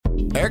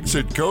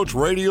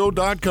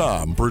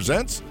ExitCoachRadio.com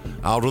presents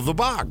Out of the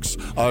Box,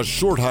 a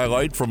short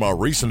highlight from a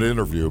recent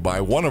interview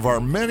by one of our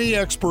many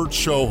expert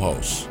show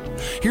hosts.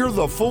 Hear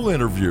the full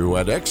interview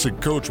at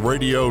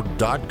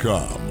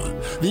ExitCoachRadio.com,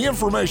 the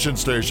information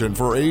station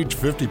for age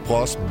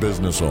 50-plus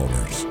business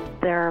owners.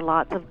 There are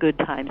lots of good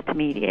times to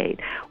mediate.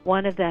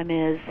 One of them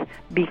is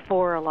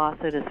before a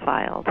lawsuit is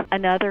filed.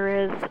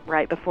 Another is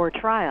right before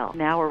trial.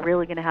 Now we're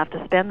really going to have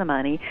to spend the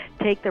money,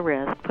 take the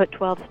risk, put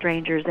 12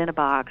 strangers in a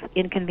box,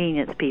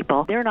 inconvenience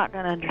people. They're not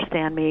going to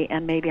understand me,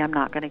 and maybe I'm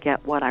not going to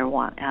get what I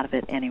want out of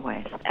it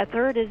anyways. A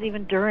third is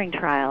even during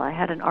trial. I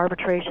had an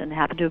arbitration,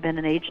 happened to have been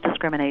an age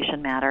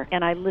discrimination matter,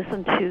 and I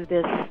listened to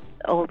this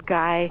old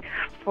guy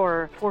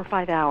for 4 or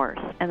 5 hours.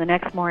 And the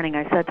next morning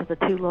I said to the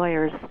two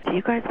lawyers, do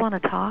you guys want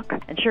to talk?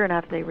 And sure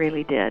enough, they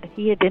really did.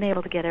 He had been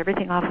able to get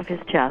everything off of his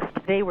chest.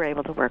 They were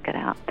able to work it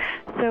out.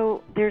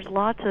 So there's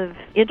lots of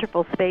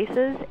interval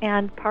spaces,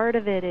 and part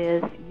of it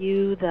is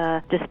you,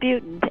 the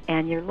disputant,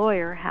 and your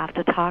lawyer have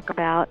to talk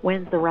about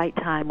when's the right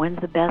time,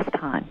 when's the best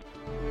time.